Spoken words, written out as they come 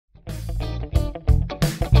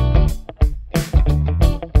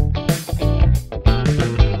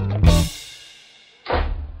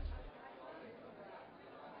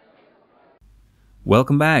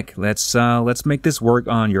Welcome back. Let's make this work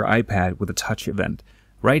on your iPad with a touch event.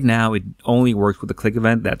 Right now it only works with the click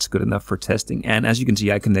event. That's good enough for testing. And as you can see,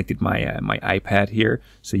 I connected my my iPad here,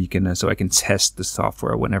 so you can so I can test the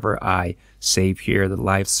software whenever I save here. The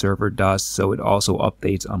live server does, so it also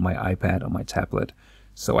updates on my iPad, on my tablet,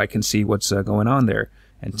 so I can see what's going on there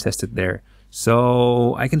and test it there.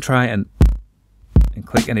 So I can try and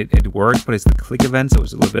click, and it works, but it's the click event, so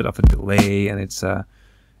it's a little bit of a delay, and it's not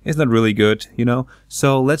really good, you know.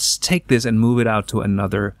 So let's take this and move it out to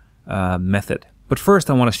another method. But first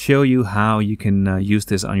I want to show you how you can use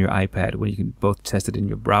this on your iPad, where you can both test it in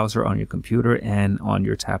your browser, on your computer, and on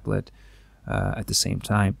your tablet at the same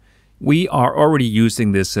time. We are already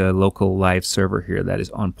using this local live server here that is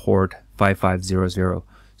on port 5500.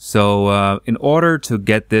 So in order to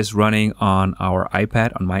get this running on our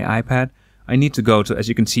iPad, on my iPad, I need to go to, as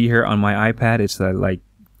you can see here on my iPad, it's like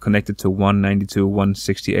connected to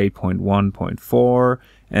 192.168.1.4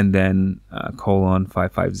 and then colon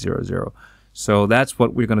 5500. So that's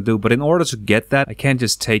what we're going to do. But in order to get that, I can't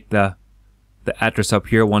just take the address up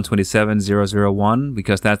here, 127.0.0.1,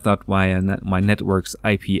 because that's not my network's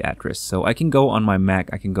IP address. So I can go on my Mac,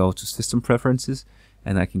 I can go to System Preferences,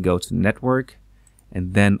 and I can go to Network,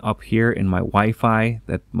 and then up here in my Wi-Fi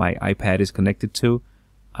that my iPad is connected to,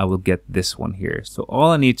 I will get this one here. So all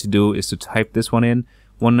I need to do is to type this one in,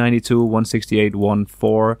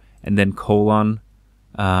 192.168.1.4, and then colon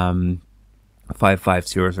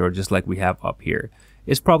 5500, just like we have up here.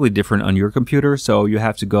 It's probably different on your computer, so you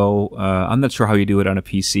have to go, I'm not sure how you do it on a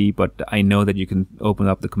PC, but I know that you can open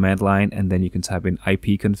up the command line and then you can type in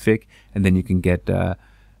ipconfig, and then you can get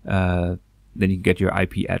your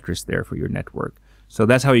IP address there for your network. So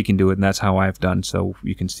that's how you can do it, and that's how I've done, so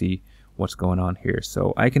you can see what's going on here.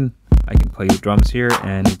 So I can play the drums here,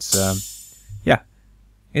 and it's yeah,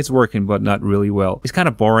 it's working, but not really well. It's kind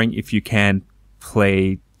of boring if you can't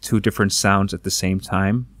play two different sounds at the same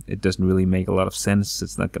time. It doesn't really make a lot of sense.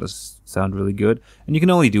 It's not going to sound really good, and you can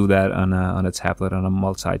only do that on a tablet, on a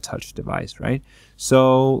multi-touch device, right?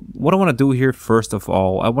 So what I want to do here, first of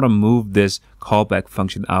all, I want to move this callback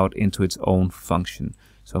function out into its own function.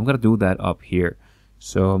 So I'm going to do that up here.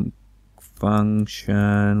 So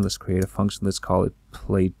function, let's create a function, let's call it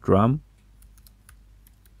play drum.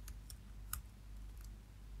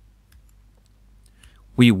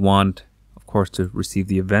 We want, of course, to receive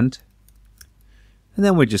the event, and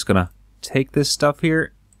then we're just gonna take this stuff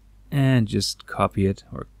here and just copy it,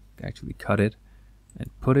 or actually cut it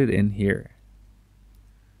and put it in here.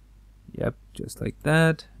 Yep, just like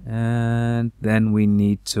that. And then we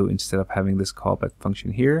need to, instead of having this callback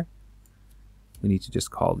function here, we need to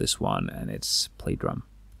just call this one, and it's play drum,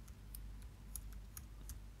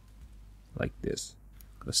 like this.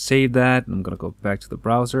 I'm gonna save that, and I'm gonna go back to the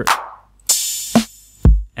browser,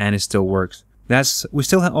 and it still works. We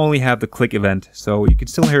still only have the click event, so you can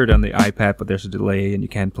still hear it on the iPad, but there's a delay, and you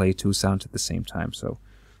can't play two sounds at the same time. So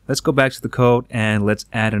let's go back to the code, and let's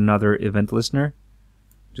add another event listener.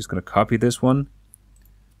 Just gonna copy this one,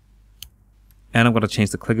 and I'm gonna change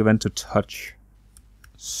the click event to touch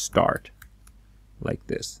start, like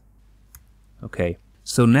this. Okay,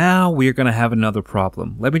 so now we're gonna have another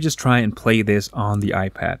problem. Let me just try and play this on the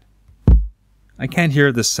iPad. I can't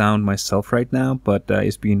hear the sound myself right now, but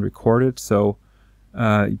it's being recorded. So,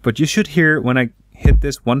 but you should hear when I hit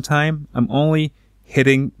this one time. I'm only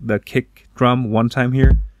hitting the kick drum one time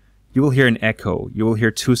here. You will hear an echo. You will hear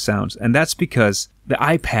two sounds, and that's because the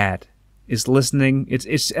iPad is listening.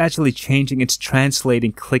 It's actually changing. It's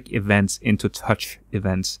translating click events into touch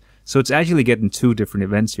events. So it's actually getting two different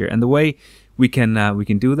events here. And the way we can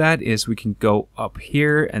do that is we can go up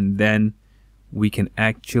here, and then we can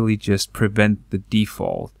actually just prevent the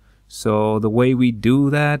default. So the way we do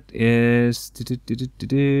that is,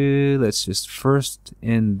 let's just first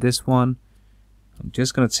in this one, I'm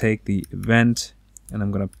just gonna take the event and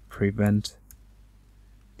I'm gonna prevent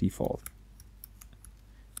default.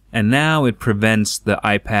 And now it prevents the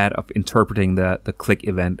iPad of interpreting the click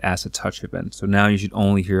event as a touch event. So now you should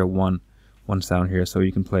only hear one sound here. So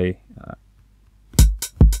you can play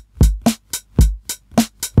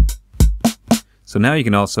so now you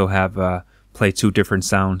can also have play two different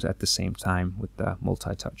sounds at the same time with the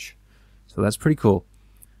multi-touch. So that's pretty cool.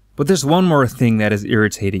 But there's one more thing that is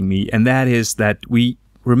irritating me, and that is that we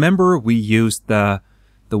used the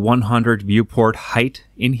 100 viewport height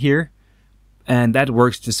in here, and that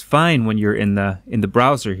works just fine when you're in the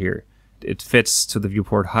browser here. It fits to the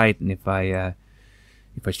viewport height, and if I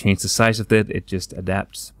change the size of it, it just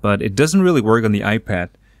adapts. But it doesn't really work on the iPad.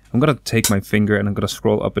 I'm gonna take my finger and I'm gonna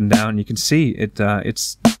scroll up and down. You can see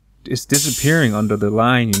it's disappearing under the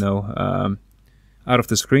line, you know, out of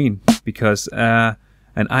the screen, because an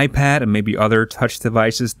iPad and maybe other touch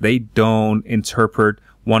devices, they don't interpret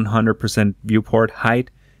 100% viewport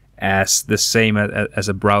height as the same as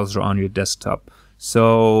a browser on your desktop.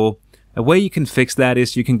 So a way you can fix that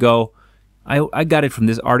is you can go, I got it from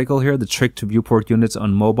this article here, The Trick to Viewport Units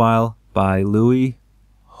on Mobile by Louis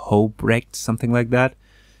Hobrecht, something like that.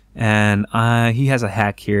 And he has a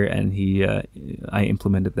hack here, and I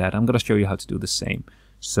implemented that. I'm going to show you how to do the same.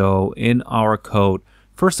 So in our code,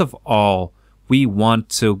 first of all, we want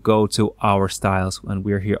to go to our styles, and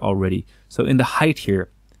we're here already. So in the height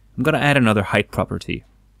here, I'm going to add another height property.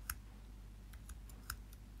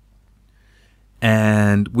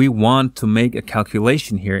 And we want to make a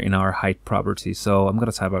calculation here in our height property. So I'm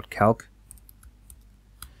going to type out calc.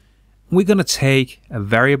 We're going to take a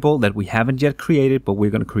variable that we haven't yet created, but we're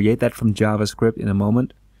going to create that from JavaScript in a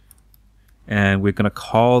moment. And we're going to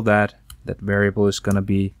call that variable is going to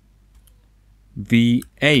be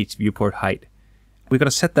V8, viewport height. We're going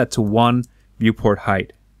to set that to 1 viewport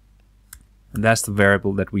height. And that's the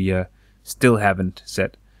variable that we still haven't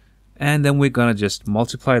set. And then we're going to just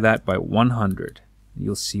multiply that by 100.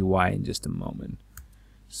 You'll see why in just a moment.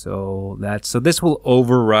 So this will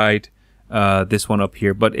override this one up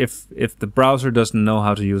here. But if the browser doesn't know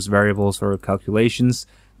how to use variables or calculations,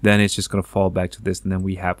 then it's just going to fall back to this, and then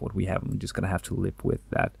we have what we have, and we're just going to have to live with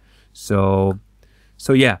that. So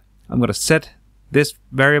yeah, I'm going to set this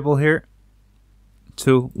variable here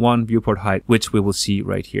to 1 viewport height, which we will see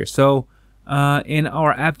right here. So in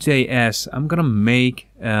our app.js, I'm going to make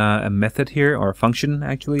a method here, or a function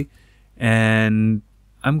actually, and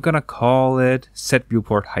I'm going to call it set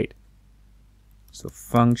viewport height. So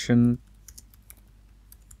function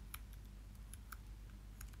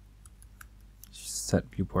set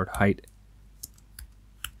viewport height.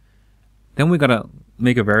 Then we're going to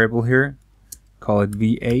make a variable here, call it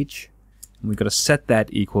VH, and we're going to set that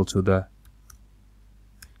equal to the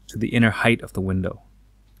inner height of the window,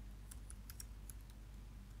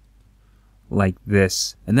 like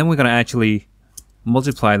this. And then we're going to actually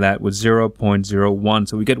multiply that with 0.01,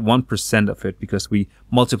 so we get 1% of it, because we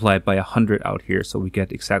multiply it by 100 out here, so we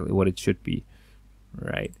get exactly what it should be,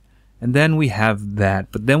 right? And then we have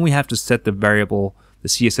that, but then we have to set the variable, the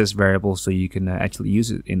CSS variable, so you can actually use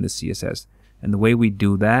it in the CSS. And the way we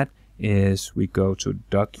do that is we go to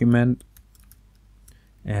document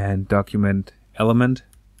and document element,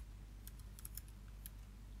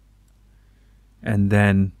 and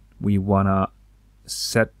then we want to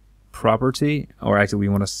set property, or actually we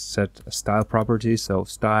want to set a style property, so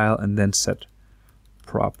style and then set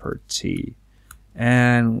property.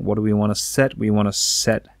 And what do we want to set? We want to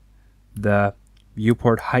set the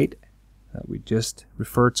viewport height that we just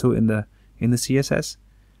referred to in the CSS.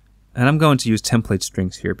 And I'm going to use template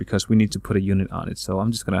strings here because we need to put a unit on it. So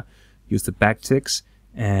I'm just going to use the backticks,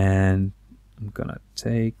 and I'm going to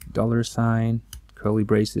take $, curly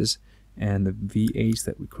braces, and the VH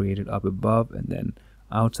that we created up above, and then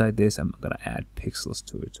outside this I'm going to add pixels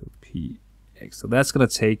to it, so px. So that's going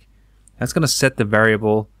to set the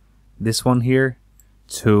variable, this one here,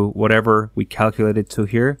 to whatever we calculated to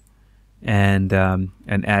here, and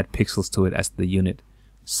add pixels to it as the unit.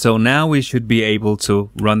 So now we should be able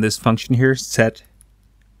to run this function here, set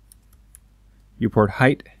viewport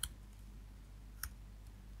height,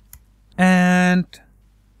 and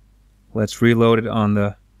let's reload it on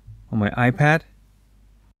my iPad.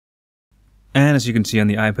 And as you can see on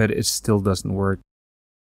the iPad, it still doesn't work.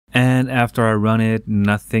 And after I run it,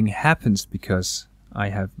 nothing happens because I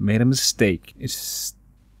have made a mistake. It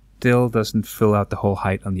still doesn't fill out the whole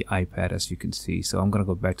height on the iPad, as you can see. So I'm going to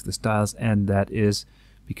go back to the styles, and that is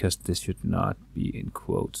because this should not be in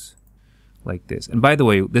quotes like this. And by the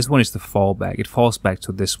way, this one is the fallback. It falls back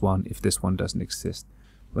to this one if this one doesn't exist.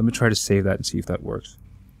 Let me try to save that and see if that works.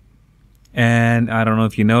 And I don't know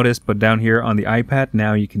if you noticed, but down here on the iPad,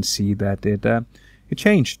 now you can see that it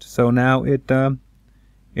changed. So now it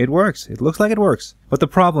works. It looks like it works. But the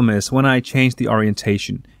problem is when I change the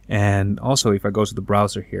orientation, and also if I go to the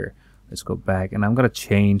browser here, let's go back, and I'm going to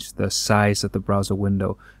change the size of the browser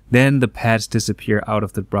window, then the pads disappear out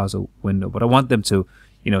of the browser window. But I want them to,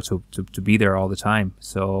 to be there all the time.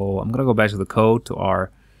 So I'm going to go back to the code, to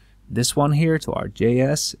this one here, to our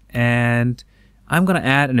JS, and I'm going to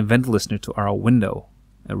add an event listener to our window,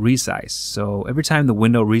 a resize. So every time the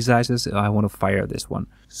window resizes, I want to fire this one.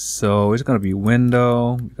 So it's going to be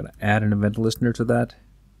window. We're going to add an event listener to that,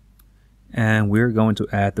 and we're going to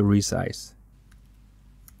add the resize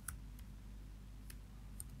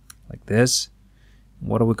like this.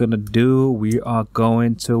 What are we going to do? We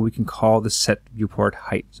can call the set viewport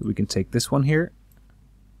height. So we can take this one here,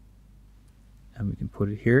 and we can put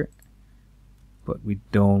it here, but we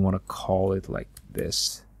don't want to call it like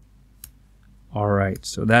this. Alright,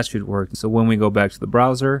 so that should work. So when we go back to the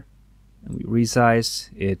browser and we resize,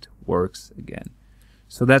 it works again.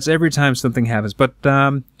 So that's every time something happens. But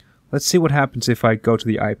let's see what happens if I go to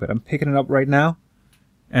the iPad. I'm picking it up right now,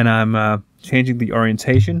 and I'm changing the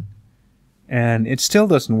orientation, and it still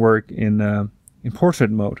doesn't work in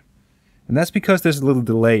portrait mode. And that's because there's a little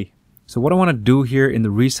delay. So what I want to do here in the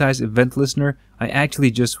resize event listener, I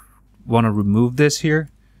actually just want to remove this here,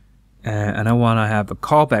 and I want to have a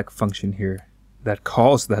callback function here that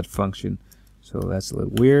calls that function. So that's a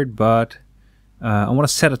little weird, but I want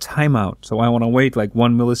to set a timeout. So I want to wait like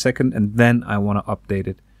 1 millisecond, and then I want to update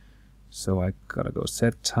it. So I gotta go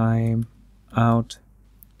set timeout,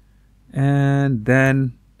 and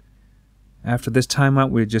then after this timeout,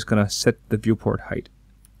 we're just gonna set the viewport height.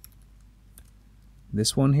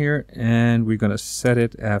 This one here, and we're gonna set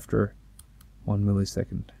it after 1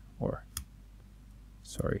 millisecond, or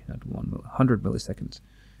sorry, not 100 milliseconds.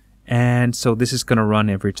 And so this is gonna run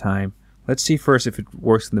every time. Let's see first if it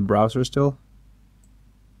works in the browser still.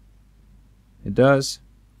 It does.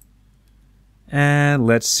 And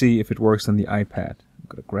let's see if it works on the iPad. I'm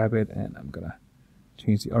gonna grab it and I'm gonna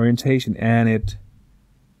change the orientation, and it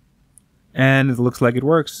looks like it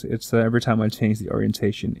works. It's every time I change the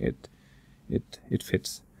orientation, it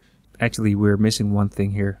fits. Actually, we're missing one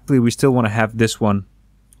thing here. We still want to have this one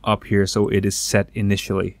up here, so it is set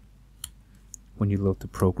initially when you load the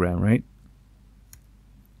program, right?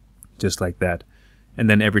 Just like that. And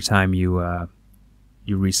then every time you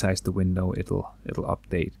resize the window, it'll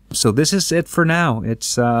update. So this is it for now.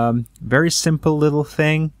 It's very simple little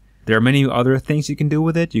thing. There are many other things you can do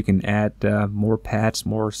with it. You can add more pads,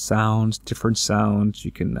 more sounds, different sounds.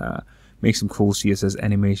 You can make some cool CSS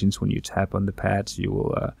animations. When you tap on the pads, you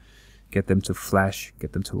will get them to flash,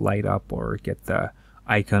 get them to light up, or get the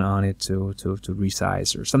icon on it to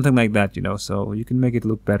resize or something like that, you know. So you can make it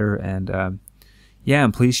look better, and yeah,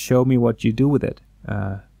 and please show me what you do with it.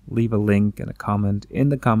 Leave a link and a comment in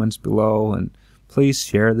the comments below, and please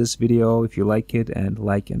share this video if you like it, and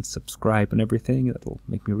like and subscribe and everything. That'll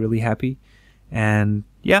make me really happy. And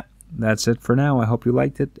yeah, that's it for now. I hope you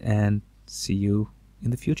liked it, and see you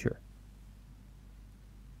in the future.